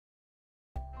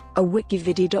a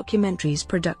WikiVidi documentaries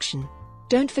production.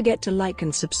 Don't forget to like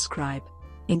and subscribe.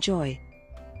 Enjoy.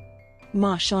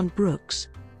 MarShon Brooks.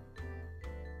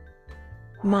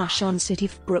 MarShon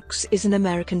Scitif Brooks is an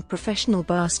American professional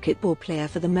basketball player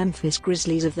for the Memphis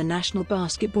Grizzlies of the National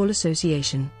Basketball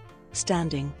Association.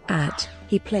 Standing at,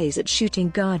 he plays at shooting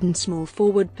guard and small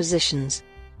forward positions.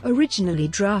 Originally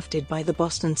drafted by the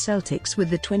Boston Celtics with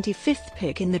the 25th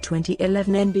pick in the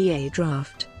 2011 NBA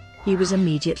draft, he was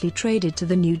immediately traded to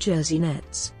the New Jersey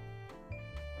Nets.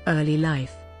 Early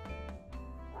life.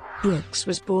 Brooks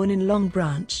was born in Long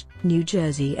Branch, New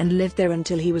Jersey and lived there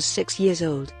until he was 6 years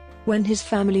old. When his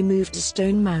family moved to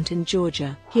Stone Mountain,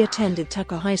 Georgia, he attended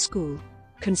Tucker High School.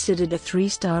 Considered a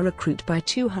 3-star recruit by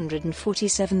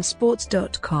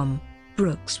 247sports.com,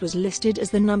 Brooks was listed as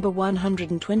the number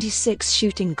 126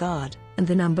 shooting guard, and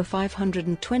the number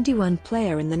 521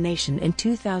 player in the nation in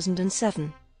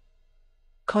 2007.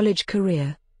 College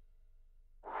career.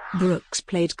 Brooks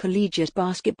played collegiate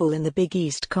basketball in the Big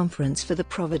East Conference for the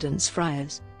Providence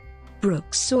Friars.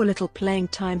 Brooks saw little playing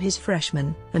time his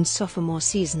freshman and sophomore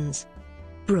seasons.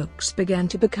 Brooks began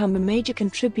to become a major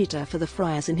contributor for the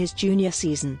Friars in his junior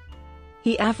season.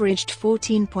 He averaged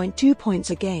 14.2 points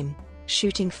a game,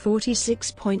 shooting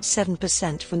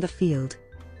 46.7% from the field.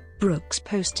 Brooks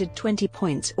posted 20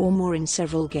 points or more in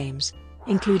several games,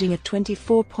 including a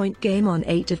 24-point game on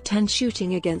 8 of 10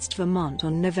 shooting against Vermont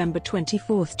on November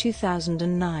 24,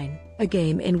 2009, a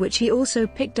game in which he also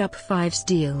picked up 5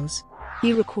 steals.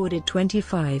 He recorded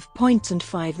 25 points and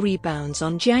 5 rebounds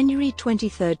on January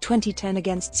 23, 2010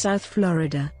 against South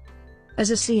Florida.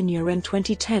 As a senior in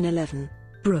 2010-11,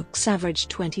 Brooks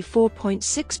averaged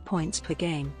 24.6 points per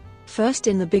game, first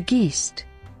in the Big East.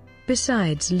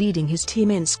 Besides leading his team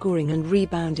in scoring and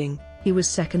rebounding, he was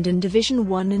second in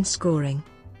Division I in scoring.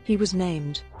 He was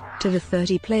named to the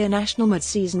 30-player National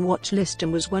Mid-Season Watch list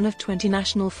and was one of 20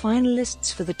 national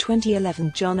finalists for the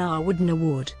 2011 John R. Wooden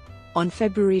Award. On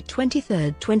February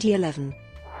 23, 2011,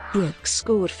 Brooks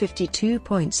scored 52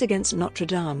 points against Notre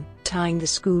Dame, tying the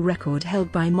school record held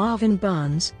by Marvin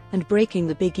Barnes, and breaking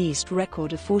the Big East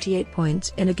record of 48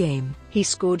 points in a game. He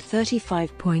scored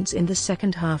 35 points in the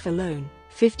second half alone,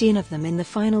 15 of them in the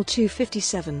final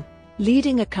 2:57,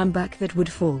 leading a comeback that would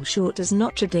fall short as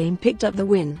Notre Dame picked up the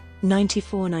win,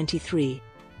 94-93.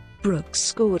 Brooks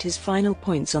scored his final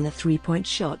points on a 3-point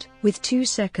shot, with 2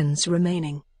 seconds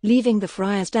remaining, leaving the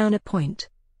Friars down a point.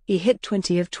 He hit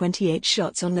 20 of 28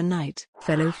 shots on the night.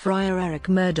 Fellow Friar Eric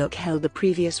Murdoch held the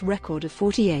previous record of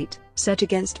 48, set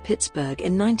against Pittsburgh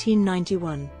in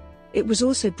 1991. It was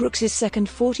also Brooks's second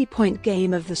 40-point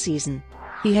game of the season.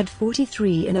 He had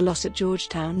 43 in a loss at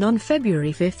Georgetown on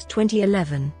February 5,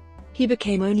 2011. He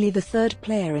became only the third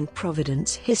player in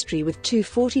Providence history with 2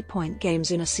 40-point games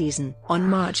in a season. On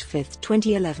March 5,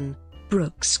 2011,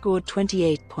 Brooks scored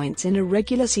 28 points in a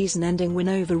regular season-ending win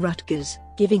over Rutgers,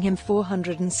 giving him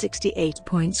 468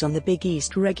 points on the Big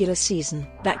East regular season.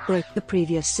 That broke the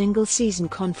previous single-season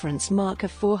conference mark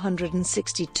of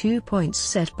 462 points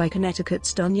set by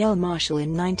Connecticut's Donyell Marshall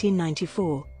in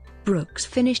 1994. Brooks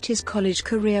finished his college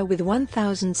career with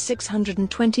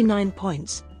 1,629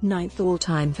 points, 9th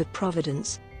all-time for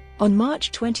Providence. On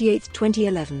March 28,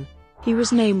 2011, he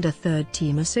was named a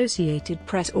third-team Associated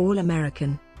Press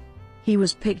All-American. He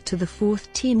was picked to the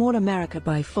 4th Team All-America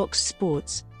by Fox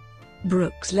Sports.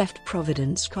 Brooks left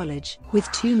Providence College with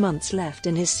 2 months left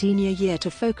in his senior year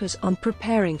to focus on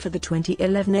preparing for the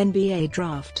 2011 NBA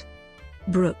draft.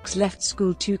 Brooks left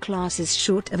school 2 classes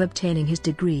short of obtaining his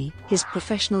degree. His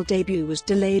professional debut was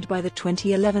delayed by the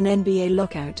 2011 NBA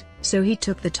lockout, so he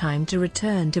took the time to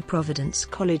return to Providence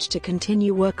College to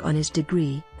continue work on his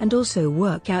degree, and also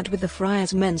work out with the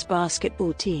Friars men's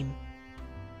basketball team.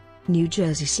 New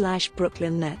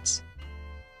Jersey/Brooklyn Nets.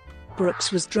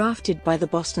 Brooks was drafted by the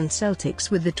Boston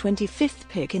Celtics with the 25th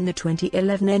pick in the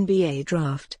 2011 NBA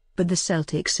draft, but the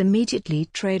Celtics immediately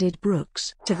traded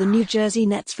Brooks to the New Jersey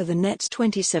Nets for the Nets'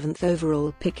 27th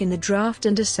overall pick in the draft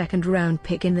and a second-round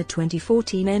pick in the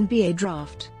 2014 NBA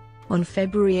draft. On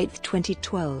February 8,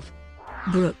 2012,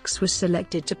 Brooks was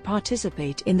selected to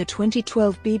participate in the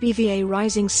 2012 BBVA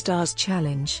Rising Stars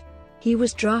Challenge. He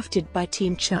was drafted by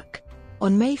Team Chuck.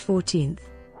 On May 14,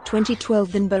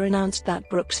 2012, the NBA announced that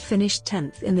Brooks finished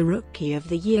 10th in the Rookie of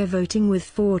the Year voting with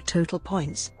 4 total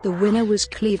points. The winner was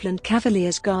Cleveland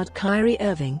Cavaliers guard Kyrie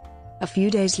Irving. A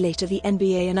few days later, the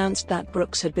NBA announced that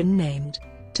Brooks had been named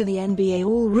to the NBA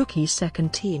All-Rookie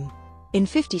second team. In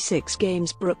 56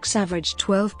 games, Brooks averaged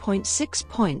 12.6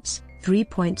 points,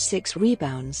 3.6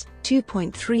 rebounds,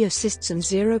 2.3 assists and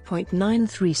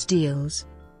 0.93 steals.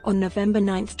 On November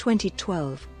 9,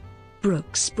 2012,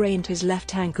 Brooks sprained his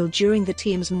left ankle during the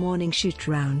team's morning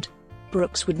shoot-round.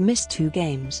 Brooks would miss 2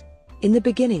 games. In the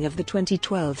beginning of the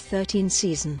 2012-13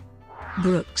 season,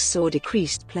 Brooks saw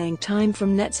decreased playing time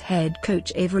from Nets head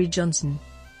coach Avery Johnson.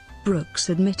 Brooks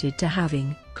admitted to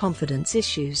having confidence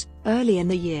issues early in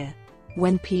the year.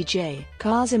 When P.J.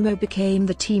 Carsimo became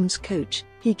the team's coach,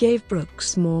 he gave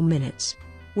Brooks more minutes.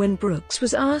 When Brooks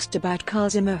was asked about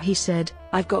Carsimo, he said,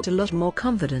 "I've got a lot more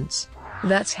confidence.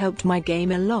 That's helped my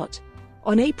game a lot."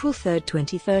 On April 3,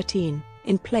 2013,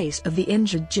 in place of the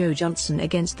injured Joe Johnson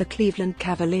against the Cleveland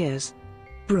Cavaliers,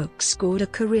 Brooks scored a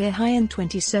career-high in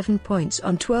 27 points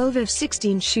on 12 of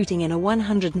 16 shooting in a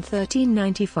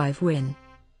 113-95 win.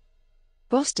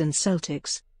 Boston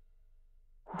Celtics.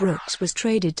 Brooks was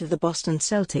traded to the Boston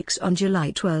Celtics on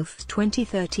July 12,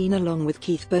 2013 along with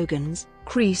Keith Bogans,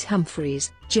 Chris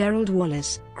Humphries, Gerald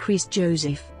Wallace, Chris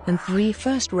Joseph, and 3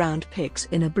 first-round picks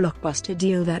in a blockbuster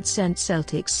deal that sent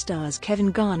Celtics stars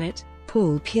Kevin Garnett,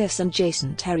 Paul Pierce and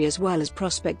Jason Terry as well as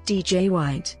prospect DJ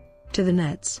White to the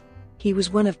Nets. He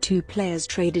was one of 2 players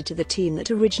traded to the team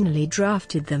that originally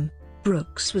drafted them.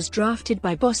 Brooks was drafted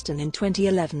by Boston in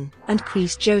 2011, and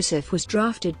Chris Joseph was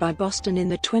drafted by Boston in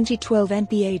the 2012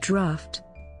 NBA Draft.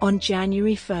 On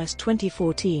January 1,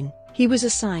 2014, he was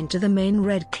assigned to the Maine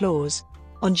Red Claws.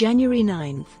 On January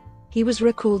 9, he was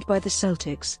recalled by the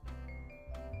Celtics.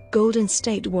 Golden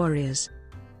State Warriors.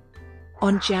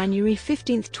 On January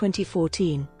 15,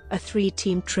 2014, a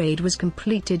 3-team trade was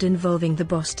completed involving the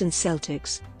Boston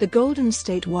Celtics, the Golden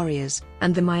State Warriors,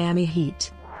 and the Miami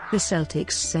Heat. The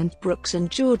Celtics sent Brooks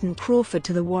and Jordan Crawford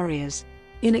to the Warriors.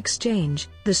 In exchange,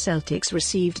 the Celtics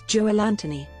received Joel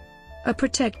Anthony, a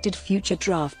protected future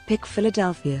draft pick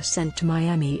Philadelphia sent to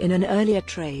Miami in an earlier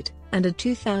trade, and a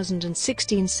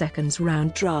 2016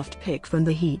 second-round draft pick from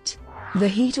the Heat. The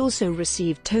Heat also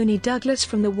received Tony Douglas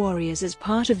from the Warriors as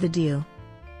part of the deal.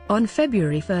 On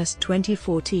February 1,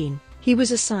 2014, he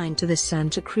was assigned to the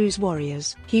Santa Cruz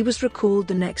Warriors. He was recalled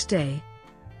the next day.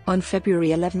 On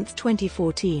February 11,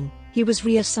 2014, he was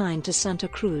reassigned to Santa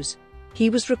Cruz. He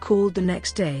was recalled the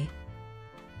next day.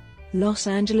 Los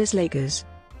Angeles Lakers.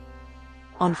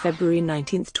 On February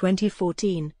 19,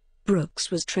 2014,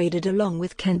 Brooks was traded along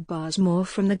with Kent Bazemore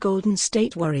from the Golden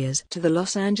State Warriors to the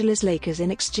Los Angeles Lakers in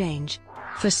exchange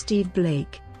for Steve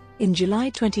Blake. In July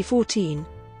 2014,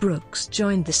 Brooks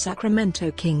joined the Sacramento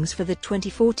Kings for the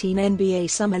 2014 NBA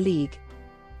Summer League.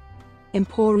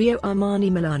 Emporio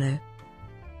Armani Milano.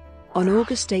 On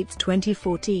August 8,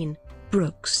 2014,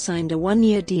 Brooks signed a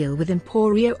 1-year deal with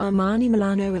Emporio Armani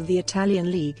Milano of the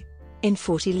Italian League. In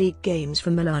 40 league games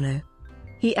for Milano,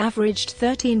 he averaged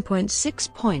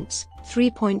 13.6 points,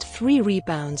 3.3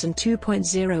 rebounds and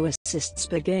 2.0 assists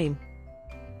per game.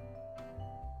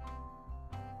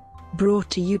 Brought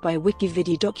to you by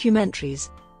WikiVidi Documentaries.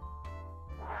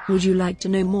 Would you like to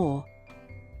know more?